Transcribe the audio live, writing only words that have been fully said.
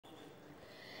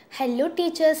Hello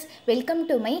teachers, welcome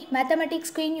to my Mathematics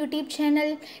Queen YouTube channel.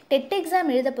 TET exam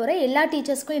எழுத போற எல்லா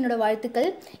டீச்சர்ஸ்க்கும் என்னோட வாழ்த்துக்கள்.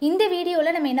 இந்த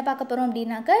வீடியோல நம்ம என்ன பார்க்க போறோம்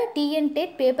அப்படினாக்க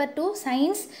TET paper 2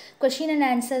 science question and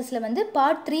answersல வந்து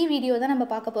part 3 வீடியோ தான் நம்ம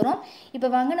பார்க்க போறோம். இப்போ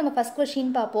வாங்க நம்ம first question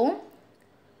பார்ப்போம்.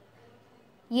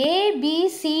 A, B,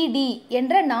 C, D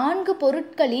என்ற 4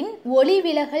 பொருட்களின்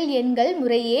ஒளிவிலகல் எண்கள்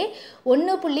முறையே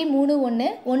 1.31,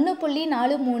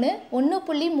 1.43,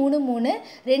 1.33,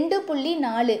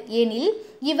 2.4 எனில்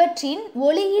இவற்றின்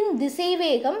ஒளியின்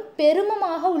திசைவேகம்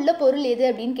பெருமமாக உள்ள பொருள் எது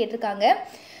அப்படின்னு கேட்டிருக்காங்க.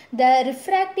 The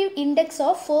refractive index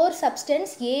of four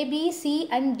substances A, B, C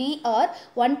and D are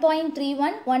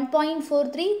 1.31,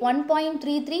 1.43,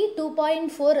 1.33,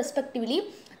 2.4 respectively.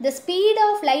 The speed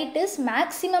of light is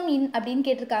maximum in அப்படின்னு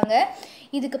கேட்டிருக்காங்க.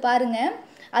 இதுக்கு பாருங்க,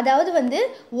 அதாவது வந்து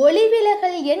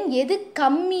ஒளிவிலகல் எண் எது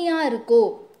கம்மியாக இருக்கோ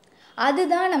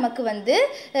அதுதான் நமக்கு வந்து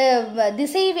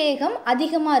திசைவேகம்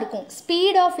அதிகமாக இருக்கும்.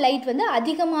 ஸ்பீட் ஆஃப் லைட் வந்து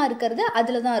அதிகமாக இருக்கிறது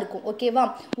அதில் தான் இருக்கும். ஓகேவா?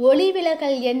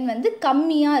 ஒளிவிலகல் எண் வந்து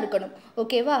கம்மியாக இருக்கணும்.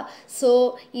 ஓகேவா? ஸோ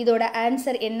இதோட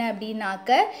ஆன்சர் என்ன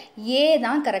அப்படின்னாக்க ஏ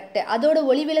தான் கரெக்டு. அதோட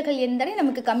ஒளிவிலகல் எண் தானே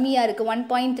நமக்கு கம்மியாக இருக்குது,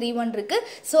 1.31 இருக்குது.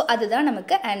 ஸோ அதுதான்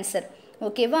நமக்கு ஆன்சர்.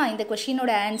 ஓகேவா? இந்த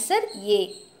கொஷினோட answer A.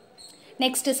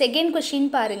 Next second question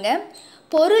பாருங்க.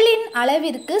 பொருளின்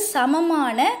அளவிற்கு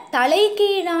சமமான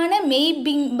தலைகீழான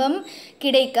மெய்பிம்பம்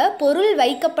கிடைக்க பொருள்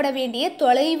வைக்கப்பட வேண்டிய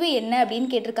தொலைவு என்ன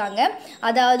அப்படின்னு கேட்டிருக்காங்க.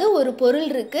 அதாவது ஒரு பொருள்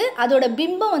இருக்குது, அதோட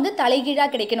பிம்பம் வந்து தலைகீழாக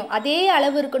கிடைக்கணும், அதே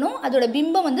அளவு இருக்கணும், அதோட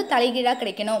பிம்பம் வந்து தலைகீழாக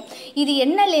கிடைக்கணும். இது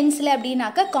என்ன லென்ஸில்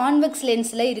அப்படின்னாக்க கான்வெக்ஸ்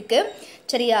லென்ஸில் இருக்குது.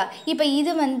 சரியா? இப்போ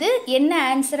இது வந்து என்ன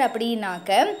ஆன்சர்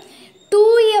அப்படின்னாக்க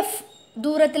 2f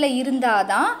தூரத்தில் இருந்தால்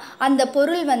தான் அந்த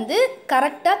பொருள் வந்து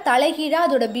கரெக்டாக தலைகீழாக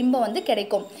அதோட பிம்பம் வந்து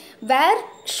கிடைக்கும். Where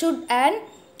should an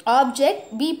object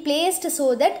be placed so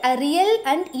that a real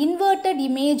and inverted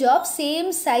image of same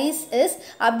size is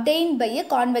obtained by a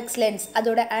convex lens?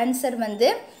 அதோட ஆன்சர் வந்து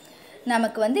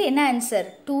நமக்கு வந்து என்ன ஆன்சர்?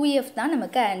 2f தான்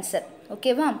நமக்கு ஆன்சர்.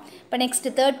 ஓகேவா? இப்போ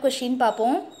நெக்ஸ்ட் தேர்ட் கொஷின்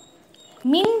பார்ப்போம்.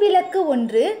 மின்விளக்கு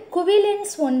ஒன்று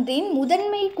குவிலென்ஸ் ஒன்றின்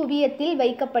முதன்மை குவியத்தில்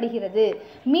வைக்கப்படுகிறது.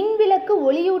 மின்விளக்கு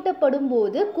ஒளியூட்டப்படும்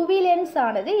போது குவிலென்ஸ்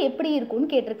ஆனது எப்படி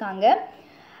இருக்கும்னு கேட்டிருக்காங்க.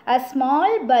 A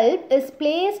small bulb is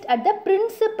placed at the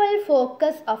principal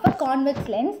focus of a convex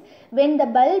lens. When the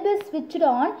bulb is switched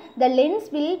on, the lens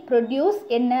will produce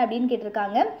என்ன அப்படின்னு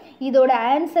கேட்டிருக்காங்க. இதோட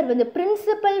ஆன்சர் வந்து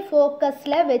பிரின்சிபல்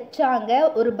ஃபோக்கஸில் வச்சாங்க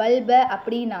ஒரு பல்பை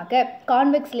அப்படின்னாக்க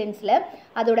கான்வெக்ஸ் லென்ஸில்,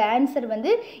 அதோட ஆன்சர்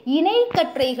வந்து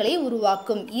இணைக்கற்றைகளை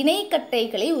உருவாக்கும்.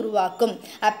 இணைக்கற்றைகளை உருவாக்கும்.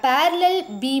 A parallel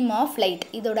beam of light.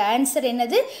 இதோட ஆன்சர்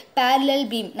என்னது? parallel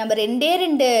beam. நம்ம ரெண்டே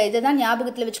இதை தான்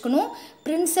ஞாபகத்தில் வச்சுக்கணும்.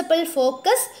 Principal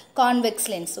focus convex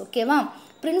lens. ஓகேவா?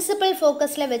 பிரின்சிபல்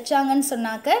ஃபோக்கஸில் வச்சாங்கன்னு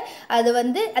சொன்னாக்க அது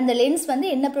வந்து அந்த லென்ஸ் வந்து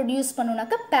என்ன produce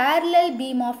பண்ணுனாக்க parallel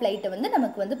beam of light வந்து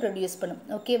நமக்கு வந்து ப்ரொடியூஸ் பண்ணும்.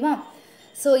 ஓகேவா?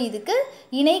 ஸோ இதுக்கு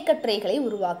இணைக்கற்றைகளை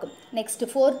உருவாக்கும்.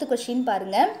 நெக்ஸ்ட் ஃபோர்த்து கொஷின்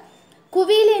பாருங்கள்.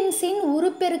 குவிலென்ஸின்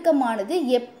உருப்பெருக்கமானது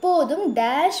எப்போதும்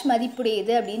டேஷ்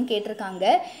மதிப்புடையது அப்படின்னு கேட்டிருக்காங்க.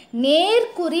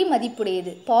 நேர்குறி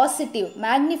மதிப்புடையது, positive.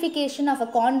 Magnification of a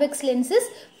convex lens is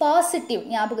positive,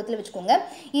 ஞாபகத்தில் வச்சுக்கோங்க.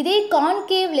 இதே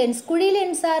கான்கேவ் லென்ஸ் குழி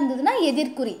லென்ஸாக இருந்ததுன்னா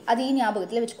எதிர்குறி, அதையும்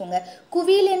ஞாபகத்தில் வச்சுக்கோங்க.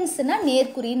 குவி லென்ஸ்னால்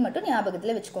நேர்குறின்னு மட்டும்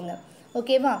ஞாபகத்தில் வச்சுக்கோங்க.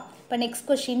 ஓகேவா? இப்போ நெக்ஸ்ட்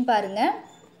கொஷின் பாருங்கள்.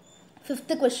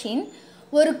 Fifth question.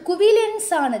 ஒரு குவிலென்ஸ்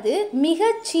ஆனது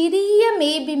மிகச் சிறிய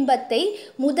மெய்பிம்பத்தை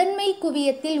முதன்மை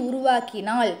குவியத்தில்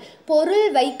உருவாக்கினால் பொருள்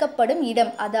வைக்கப்படும்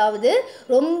இடம், அதாவது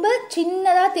ரொம்ப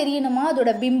சின்னதாக தெரியணுமா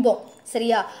அதோட பிம்பம்,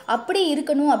 சரியா? அப்படி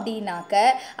இருக்கணும் அப்படின்னாக்க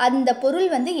அந்த பொருள்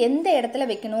வந்து எந்த இடத்துல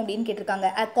வைக்கணும் அப்படின்னு கேட்டிருக்காங்க.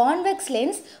 A convex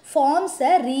lens forms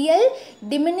a real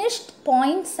diminished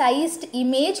point sized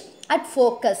image at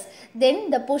focus. Then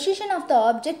the position of the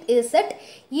object is at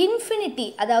infinity,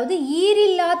 அதாவது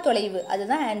ஈரில்லா தொலைவு.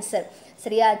 அதுதான் ஆன்சர்.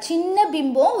 சரியா? சின்ன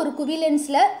பிம்பம் ஒரு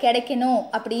குவிலென்ஸில் கிடைக்கணும்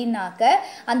அப்படின்னாக்க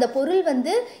அந்த பொருள்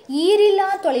வந்து ஈரில்லா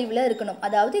தொலைவில் இருக்கணும்,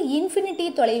 அதாவது இன்ஃபினிட்டி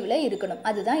தொலைவில் இருக்கணும்.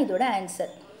 அதுதான் இதோட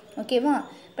ஆன்சர். ஓகேவா?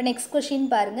 இப்போ நெக்ஸ்ட்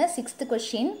கொஷின் பாருங்கள். Sixth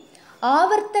question.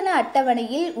 ஆவர்த்தன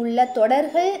அட்டவணையில் உள்ள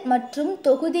தொடர்கள் மற்றும்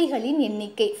தொகுதிகளின்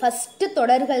எண்ணிக்கை. ஃபஸ்ட்டு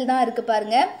தொடர்கள் தான் இருக்குது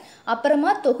பாருங்கள்,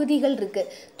 அப்புறமா தொகுதிகள்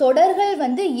இருக்குது. தொடர்கள்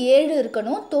வந்து 7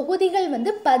 இருக்கணும், தொகுதிகள்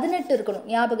வந்து 18 இருக்கணும்,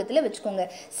 ஞாபகத்தில் வச்சுக்கோங்க.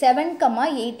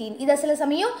 7,18. இதை சில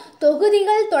சமயம்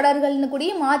தொகுதிகள் தொடர்கள்னு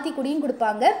கூடயும் மாற்றி கூடயும்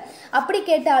கொடுப்பாங்க. அப்படி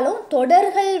கேட்டாலும்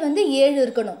தொடர்கள் வந்து 7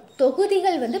 இருக்கணும்,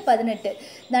 தொகுதிகள் வந்து 18.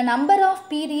 The number of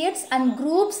periods and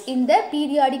groups in the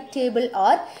periodic table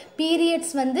are, periods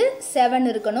வந்து 7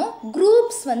 இருக்கணும்,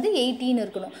 groups வந்து 18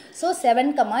 இருக்கணும். ஸோ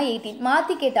 7,18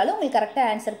 மாற்றி கேட்டாலும் உங்களுக்கு கரெக்டாக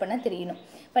ஆன்சர் பண்ண தெரியணும்.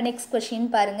 இப்போ நெக்ஸ்ட் கொஷின்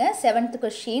பாருங்கள். Seventh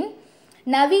question.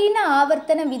 நவீன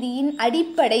ஆவர்த்தன விதியின்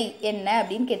அடிப்படை என்ன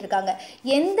அப்படின்னு கேட்டிருக்காங்க.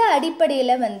 எந்த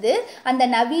அடிப்படையில் வந்து அந்த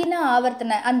நவீன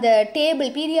ஆவர்த்தன அந்த டேபிள்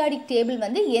பீரியாடிக் டேபிள்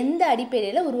வந்து எந்த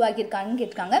அடிப்படையில் உருவாக்கியிருக்காங்கன்னு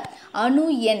கேட்டிருக்காங்க. அணு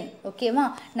எண். ஓகேவா?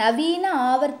 நவீன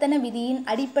ஆவர்த்தன விதியின்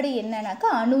அடிப்படை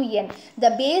என்னன்னாக்கா அணு எண்.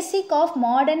 த basic of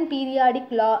modern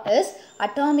periodic law is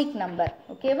atomic number.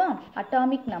 ஓகேவா?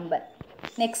 Atomic number.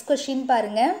 நெக்ஸ்ட் கொஸ்டின்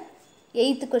பாருங்க.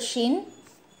 8th question.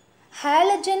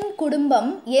 ஹாலஜன் குடும்பம்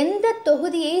எந்த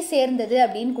தொகுதியை சேர்ந்தது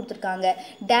அப்படின்னு கொடுத்துருக்காங்க.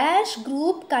 Dash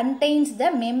group contains the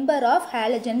member of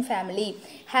halogen family.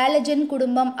 Halogen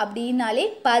குடும்பம் அப்படின்னாலே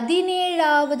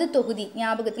 17வது தொகுதி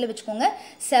ஞாபகத்தில் வச்சுக்கோங்க.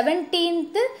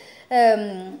 17th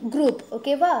group.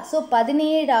 ஓகேவா? ஸோ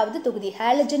 17வது தொகுதி.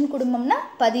 ஹாலஜன் குடும்பம்னா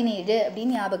 17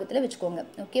 அப்படின்னு ஞாபகத்தில் வச்சுக்கோங்க.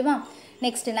 ஓகேவா?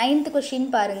 நெக்ஸ்ட் 9th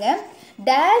கொஸ்டின் பாருங்க.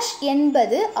 டேஷ்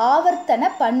என்பது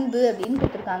ஆவர்த்தன பண்பு அப்படின்னு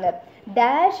கொடுத்துருக்காங்க.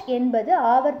 டேஷ் என்பது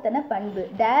ஆவர்த்தன பண்பு.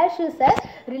 Dash is a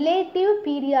relative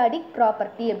periodic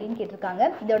property அப்படின்னு கேட்டிருக்காங்க.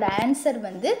 இதோட ஆன்சர்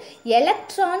வந்து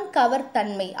எலக்ட்ரான் கவர்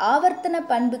தன்மை. ஆவர்த்தன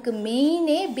பண்புக்கு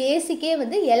மெயினே பேசிக்கே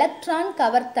வந்து எலக்ட்ரான்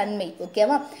கவர் தன்மை.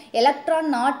 ஓகேவா? எலக்ட்ரான்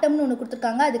நாட்டம்னு ஒன்று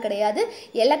கொடுத்துருக்காங்க, அது கிடையாது.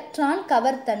 எலக்ட்ரான்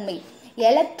கவர் தன்மை.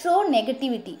 Electro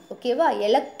negativity. ஓகேவா?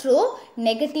 எலக்ட்ரோ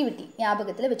நெகட்டிவிட்டி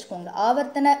ஞாபகத்தில் வச்சுக்கோங்க.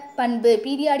 ஆவர்த்தன பண்பு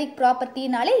பீரியாடிக்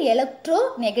ப்ராப்பர்ட்டினாலே எலக்ட்ரோ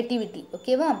நெகட்டிவிட்டி.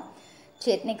 ஓகேவா?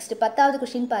 சரி, நெக்ஸ்ட் 10வது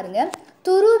கொஸ்டின் பாருங்க.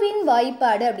 துருவின்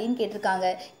வாய்ப்பாடு அப்படின்னு கேட்டிருக்காங்க.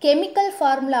 Chemical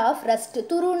formula of rust.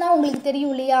 துருனா உங்களுக்கு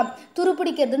தெரியும் இல்லையா? துரு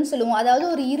பிடிக்கிறதுன்னு சொல்லுவோம். அதாவது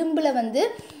ஒரு இரும்பு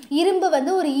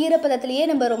வந்து ஒரு ஈரப்பதத்திலேயே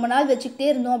நம்ம ரொம்ப நாள் வச்சுக்கிட்டே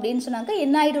இருந்தோம் அப்படின்னு சொன்னாக்க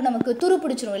என்ன ஆகிடும்? நமக்கு துரு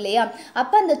பிடிச்சிரும் இல்லையா?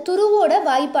 அப்போ அந்த துருவோட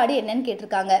வாய்ப்பாடு என்னன்னு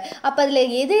கேட்டிருக்காங்க. அப்போ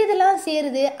அதில் எது எதெல்லாம்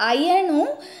சேருது?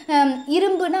 அயனும்,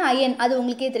 இரும்புனா அயன், அது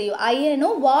உங்களுக்கே தெரியும்.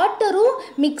 அயனும் வாட்டரும்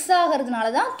மிக்ஸ் ஆகிறதுனால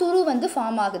தான் துரு வந்து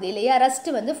ஃபார்ம் ஆகுது இல்லையா? ரஸ்ட்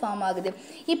வந்து ஃபார்ம் ஆகுது.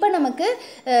 இப்போ நமக்கு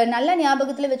நல்ல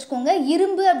ஞாபகத்தில் வச்சுக்கோங்க.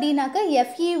 இரும்பு அப்படின்னாக்க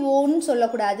FeOன்னு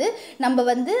சொல்லக்கூடாது. நம்ம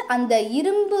வந்து அந்த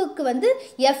இரும்புக்கு வந்து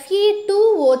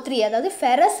Fe2O3 அதாவது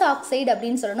ஃபெரஸ் ஆக்சைடு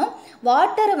அப்படின்னு சொல்லணும்.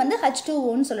 வாட்டரை வந்து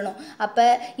H2Oன்னு சொல்லணும். அப்போ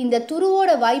இந்த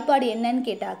துருவோட வாய்ப்பாடு என்னன்னு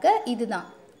கேட்டாக்க இதுதான்.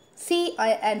 சி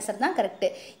ஆன்சர் தான் கரெக்டு.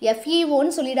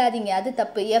 FeOன்னு சொல்லிடாதீங்க, அது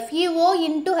தப்பு. FeO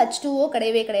இன்ட்டு H2O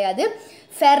கிடையவே கிடையாது.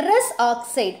 ஃபெரஸ்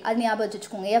ஆக்சைடு அது ஞாபகம்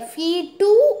வச்சுக்கோங்க.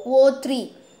 Fe2O3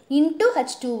 இன்ட்டு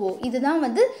H2O இதுதான்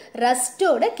வந்து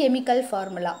ரஸ்டோட chemical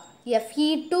formula.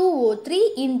 Fe2O3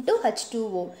 into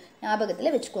H2O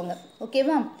ஞாபகத்தில் வச்சுக்கோங்க.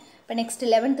 ஓகேவா? இப்போ நெக்ஸ்ட்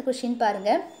 11th கொஸ்டின்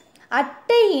பாருங்கள்.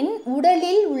 அட்டையின்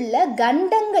உடலில் உள்ள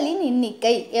கண்டங்களின்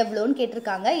எண்ணிக்கை எவ்வளோன்னு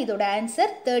கேட்டிருக்காங்க. இதோட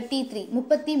answer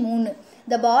 33.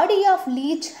 The body of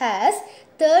leech has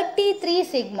 33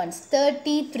 segments.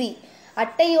 33.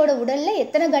 அட்டையோட உடலில்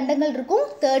எத்தனை கண்டங்கள் இருக்கும்?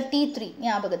 33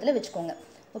 ஞாபகத்தில் வச்சுக்கோங்க.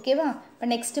 ஓகேவா? இப்போ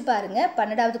நெக்ஸ்ட் பாருங்க.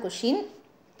 12வது கொஸ்டின்.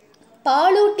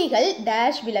 பாலூட்டிகள்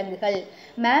டேஷ் விலங்குகள்.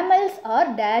 மேமல்ஸ் ஆர்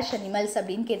டேஷ் அனிமல்ஸ்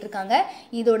அப்படின்னு கேட்டிருக்காங்க.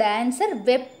 இதோட ஆன்சர்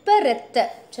வெப்ப ரத்த.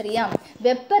 சரியா?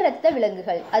 வெப்ப ரத்த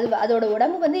விலங்குகள். அதோட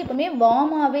உடம்பு வந்து எப்பவுமே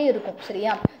வார்மாகவே இருக்கும்.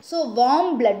 சரியா? So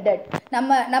warm blooded.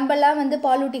 நம்மலாம் வந்து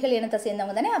பாலூட்டிகள் இனத்தை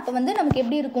சேர்ந்தவங்க தானே. அப்போ வந்து நமக்கு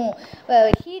எப்படி இருக்கும்?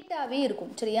 ஹீட்டாகவே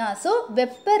இருக்கும். சரியா? ஸோ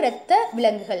வெப்ப ரத்த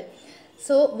விலங்குகள்.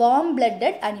 So warm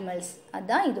blooded animals.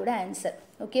 அதுதான் இதோட ஆன்சர்.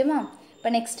 ஓகேவா?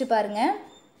 இப்போ நெக்ஸ்ட் பாருங்க.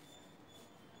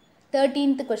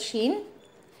 13th question.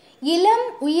 இளம்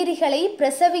உயிரிகளை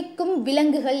பிரசவிக்கும்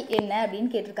விலங்குகள் என்ன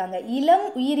அப்படின்னு கேட்டிருக்காங்க. இளம்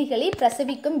உயிரிகளை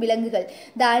பிரசவிக்கும் விலங்குகள்.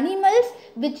 The animals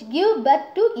which give birth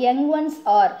to young ones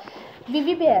are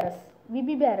viviparous.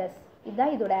 Viviparous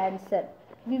இதுதான் இதோட ஆன்சர்.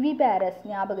 விவிபேரஸ்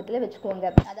ஞாபகத்தில் வச்சுக்கோங்க.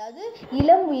 அதாவது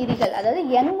இளம் உயிரிகள், அதாவது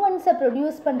யங் ஒன்ஸை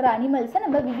ப்ரொடியூஸ் பண்ணுற அனிமல்ஸை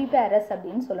நம்ம விவிபேரஸ்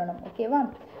அப்படின்னு சொல்லணும். ஓகேவா?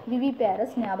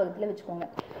 விவிபேரஸ் ஞாபகத்தில் வச்சுக்கோங்க.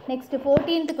 நெக்ஸ்ட்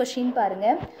 14th கொஸ்டின்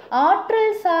பாருங்கள்.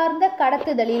 ஆற்றல் சார்ந்த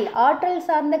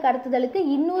கடத்துதலுக்கு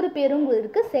இன்னொரு பேரும்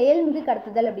இருக்குது, செயல்மிகு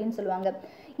கடத்துதல் அப்படின்னு சொல்லுவாங்க.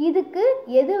 இதுக்கு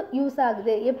எது யூஸ்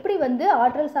ஆகுது? எப்படி வந்து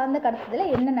ஆற்றல் சார்ந்த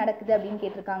கடத்துதலில் என்ன நடக்குது அப்படின்னு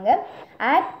கேட்டிருக்காங்க.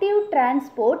 Active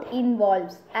transport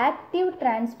involves.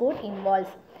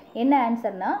 என்ன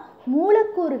ஆன்சர்னா,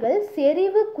 மூலக்கூறுகள்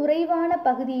செறிவு குறைவான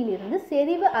பகுதியிலிருந்து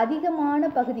செறிவு அதிகமான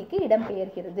பகுதிக்கு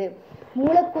இடம்பெயர்கிறது.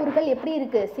 மூலக்கூறுகள் எப்படி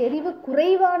இருக்கு? செறிவு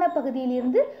குறைவான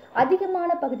பகுதியிலிருந்து அதிகமான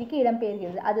பகுதிக்கு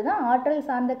இடம்பெயர்கிறது. அதுதான் ஆற்றல்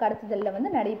சார்ந்த கடத்துதலில்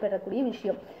வந்து நடைபெறக்கூடிய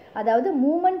விஷயம். அதாவது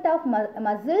moment of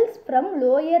muscles from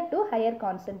lower to higher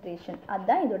concentration.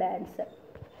 அதுதான் இதோட ஆன்சர்.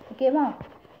 ஓகேவா?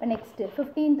 நெக்ஸ்ட்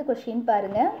 15th கொஸ்டின்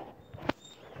பாருங்க.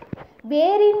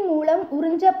 வேரின் மூலம்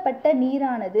உறிஞ்சப்பட்ட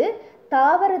நீரானது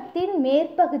தாவரத்தின்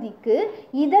மேற்பகுதிக்கு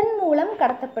இதன் மூலம்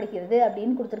கடத்தப்படுகிறது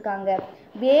அப்படின்னு கொடுத்துருக்காங்க.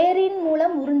 வேரின்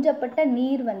மூலம் உறிஞ்சப்பட்ட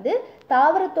நீர் வந்து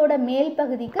தாவரத்தோட மேல்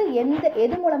பகுதிக்கு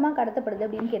எது மூலமாக கடத்தப்படுது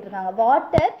அப்படின்னு கேட்டிருக்காங்க.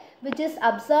 Water which is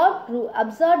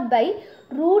absorbed by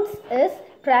roots is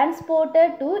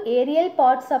transported to Ariel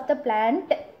parts of the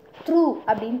plant through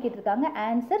அப்படின்னு கேட்டிருக்காங்க.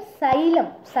 ஆன்சர்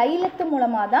சைலத்து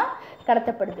மூலமாக தான்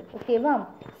கடத்தப்படுது. ஓகேவா?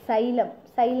 சைலம்,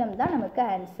 சைலம் தான் நமக்கு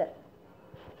ஆன்சர்.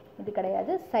 இது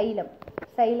கிடையாது, சைலம்,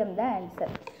 சைலம் தான்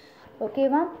ஆன்சர்.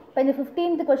 ஓகேவா? இப்போ இந்த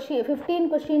 15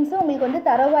 கொஷின்ஸும் உங்களுக்கு வந்து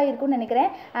தரவாக இருக்கும்னு நினைக்கிறேன்.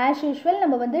 ஆஸ் யூஷுவல்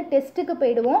நம்ம வந்து டெஸ்ட்டுக்கு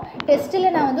போயிடுவோம். டெஸ்ட்டில்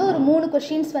நான் வந்து ஒரு 3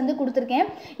 கொஷின்ஸ் வந்து கொடுத்துருக்கேன்.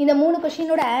 இந்த 3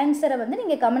 கொஷினோட ஆன்சரை வந்து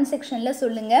நீங்கள் கமெண்ட் செக்ஷனில்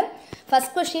சொல்லுங்கள்.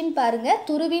 ஃபஸ்ட் கொஷின் பாருங்கள்,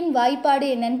 துருவின் வாய்ப்பாடு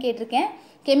என்னன்னு கேட்டிருக்கேன்.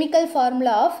 கெமிக்கல்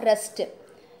ஃபார்முலா ஆஃப் ரஸ்ட்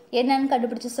என்னன்னு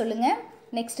கண்டுபிடிச்சு சொல்லுங்கள்.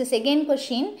 நெக்ஸ்ட் செகண்ட்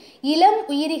கொஷின், இளம்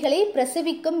உயிரிகளை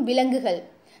பிரசவிக்கும் விலங்குகள்,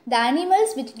 the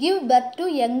animals which give birth to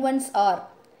young ones are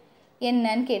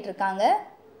என்னன்னு கேட்டிருக்காங்க.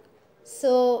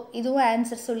 ஸோ இதுவும்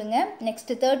ஆன்சர் சொல்லுங்கள்.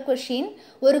 நெக்ஸ்ட் தேர்ட் கொஷின்,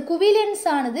 ஒரு குவிலென்ஸ்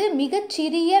ஆனது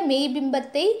மிகச்சிறிய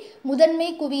மெய்பிம்பத்தை முதன்மை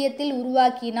குவியத்தில்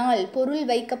உருவாக்கினால் பொருள்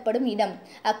வைக்கப்படும் இடம்.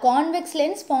 A convex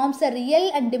lens forms a real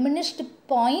and diminished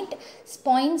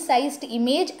point sized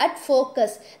image at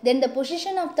focus. Then the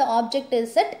position of the object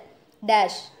is at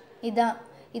dash. இதான்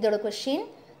இதோட கொஷின்.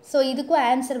 ஸோ இதுக்கும்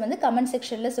ஆன்சர் வந்து கமெண்ட்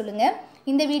செக்ஷனில் சொல்லுங்கள்.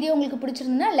 இந்த வீடியோ உங்களுக்கு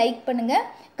பிடிச்சிருந்துன்னா லைக் பண்ணுங்கள்,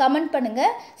 கமெண்ட்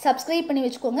பண்ணுங்கள், சப்ஸ்கிரைப் பண்ணி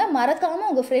வச்சுக்கோங்க. மறக்காமல்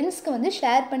உங்கள் ஃப்ரெண்ட்ஸ்க்கு வந்து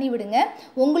ஷேர் பண்ணி விடுங்க.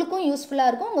 உங்களுக்கும் யூஸ்ஃபுல்லாக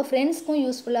இருக்கும், உங்கள் ஃப்ரெண்ட்ஸ்க்கும்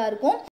யூஸ்ஃபுல்லாக இருக்கும்.